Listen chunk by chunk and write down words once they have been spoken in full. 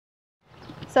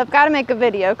So I've got to make a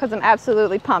video because I'm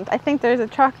absolutely pumped. I think there's a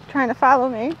truck trying to follow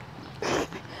me.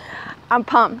 I'm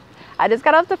pumped. I just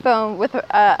got off the phone with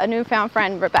a newfound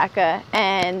friend, Rebecca,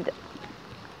 and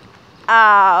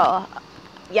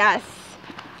yes,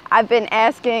 I've been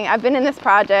in this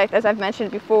project, as I've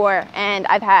mentioned before, and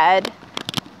I've had,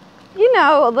 you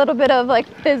know, a little bit of like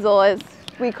fizzle, as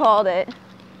we called it.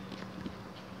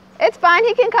 It's fine,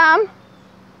 he can come.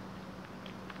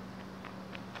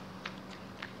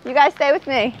 You guys stay with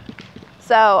me.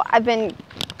 So I've been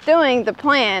doing the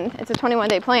plan. It's a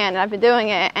 21-day plan, and I've been doing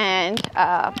it, and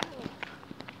I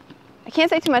can't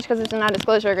say too much because it's a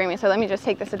non-disclosure agreement, so let me just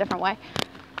take this a different way.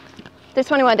 There's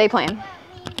a 21-day plan.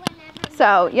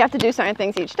 So you have to do certain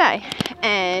things each day.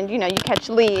 And, you know, you catch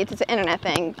leads. It's an internet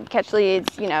thing. You catch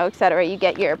leads, you know, etc. You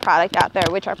get your product out there,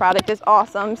 which our product is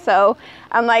awesome. So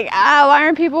I'm like, why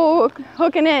aren't people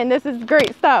hooking in? This is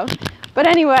great stuff. But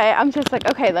anyway, I'm just like,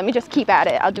 okay, let me just keep at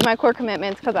it. I'll do my core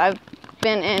commitments because I've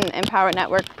been in Empower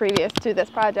Network previous to this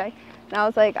project. And I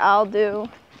was like, I'll do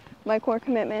my core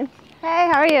commitments. Hey,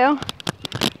 how are you?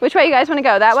 Which way you guys want to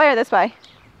go? That way or this way?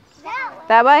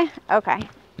 That way? Okay.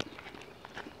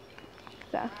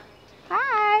 So,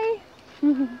 hi.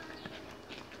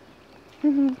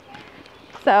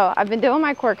 So I've been doing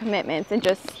my core commitments and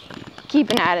just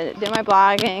keeping at it. Doing my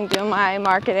blogging, doing my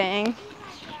marketing,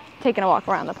 taking a walk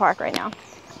around the park right now.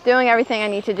 Doing everything I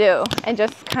need to do and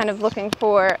just kind of looking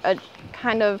for a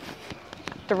kind of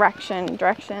direction,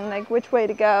 like which way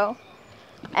to go.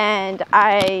 And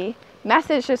I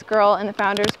messaged this girl in the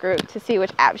founders group to see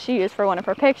which app she used for one of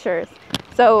her pictures.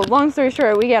 So long story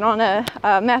short, we get on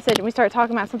a message and we start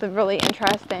talking about something really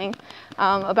interesting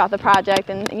about the project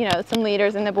and, you know, some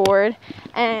leaders in the board.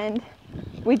 And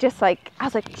we just like, I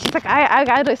was like, she's like, I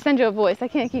gotta send you a voice. I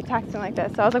can't keep texting like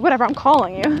this. So I was like, whatever, I'm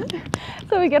calling you.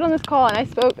 So we get on this call and I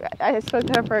spoke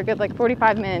to her for a good like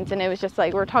 45 minutes, and it was just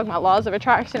like, we were talking about laws of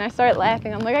attraction. I started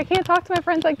laughing. I'm like, I can't talk to my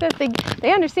friends like this.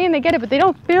 They understand, they get it, but they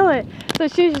don't feel it. So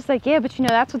she was just like, yeah, but you know,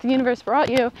 that's what the universe brought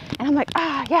you. And I'm like,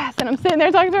 yes. And I'm sitting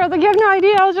there talking to her. I was like, you have no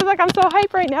idea. I was just like, I'm so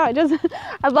hyped right now.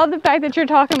 I love the fact that you're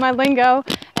talking my lingo,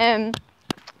 and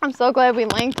I'm so glad we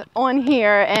linked on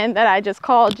here and that I just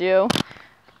called you.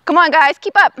 Come on, guys,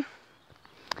 keep up.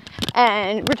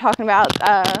 And we're talking about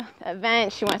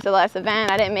event. She went to the last event.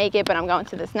 I didn't make it, but I'm going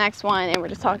to this next one. And we're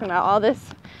just talking about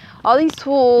all these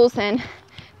tools and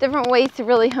different ways to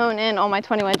really hone in on my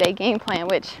 21-day game plan,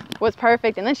 which was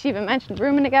perfect. And then she even mentioned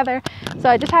rooming together. So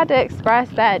I just had to express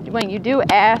that when you do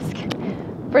ask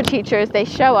for teachers, they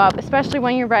show up, especially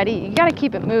when you're ready. You got to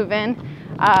keep it moving.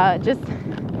 Just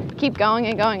keep going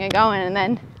and going and going. And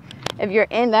then if you're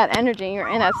in that energy, you're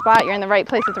in that spot, you're in the right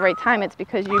place at the right time, it's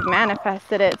because you've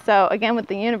manifested it. So again, with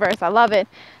the universe, I love it.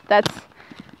 That's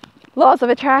laws of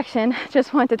attraction.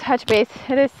 Just want to touch base.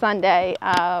 It is Sunday.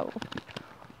 I'm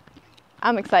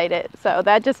excited. So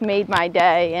that just made my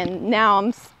day. And now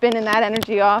I'm spinning that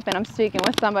energy off, and I'm speaking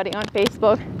with somebody on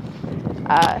Facebook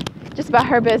just about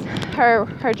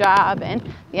her job and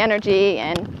the energy,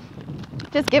 and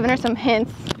just giving her some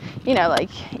hints. You know, like,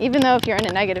 even though if you're in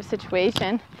a negative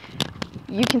situation,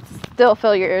 you can still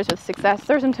fill your ears with success.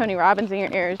 There's some Tony Robbins in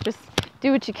your ears. Just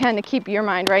do what you can to keep your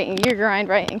mind right and your grind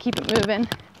right and keep it moving.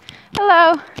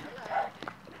 Hello.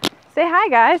 Say hi,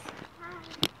 guys.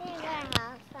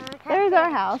 There's our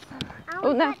house.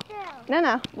 Oh, no.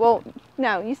 No. Well,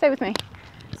 no, you stay with me.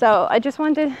 So I just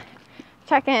wanted to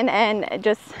check in and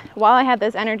just, while I had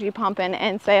this energy pumping,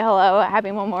 and say hello,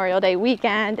 happy Memorial Day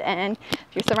weekend. And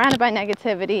if you're surrounded by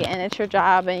negativity and it's your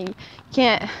job and you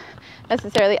can't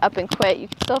necessarily up and quit, you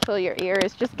can still fill your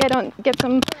ears. Just get around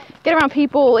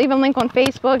people, even link on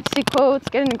Facebook, see quotes,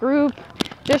 get in a group,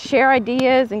 just share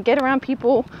ideas and get around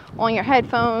people on your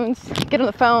headphones, get on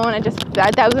the phone.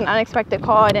 That was an unexpected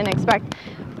call. I didn't expect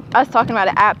us talking about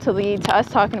an app to lead to us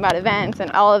talking about events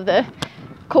and all of the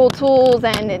cool tools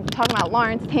and talking about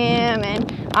Lawrence Tam.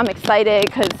 And I'm excited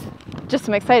because just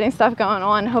some exciting stuff going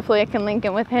on. Hopefully I can link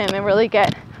in with him and really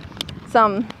get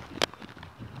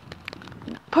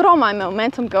put all my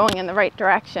momentum going in the right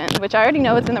direction, which I already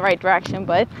know it's in the right direction,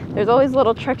 but there's always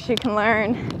little tricks you can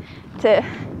learn,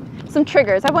 some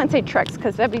triggers. I wouldn't say tricks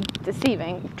because that'd be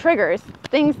deceiving. Triggers,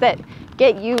 things that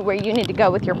get you where you need to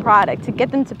go with your product, to get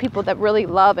them to people that really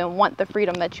love and want the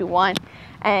freedom that you want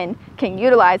and can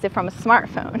utilize it from a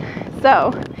smartphone.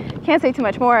 So can't say too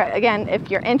much more. Again, if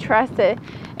you're interested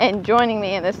in joining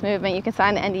me in this movement, you can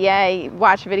sign the NDA,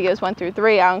 watch videos 1 through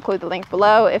 3. I'll include the link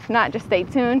below. If not, just stay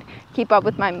tuned. Keep up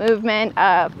with my movement.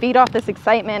 Feed off this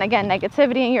excitement. Again,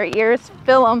 negativity in your ears,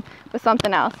 fill them with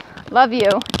something else. Love you.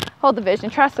 Hold the vision.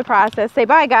 Trust the process. Say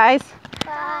bye, guys.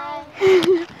 Bye.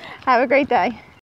 Have a great day.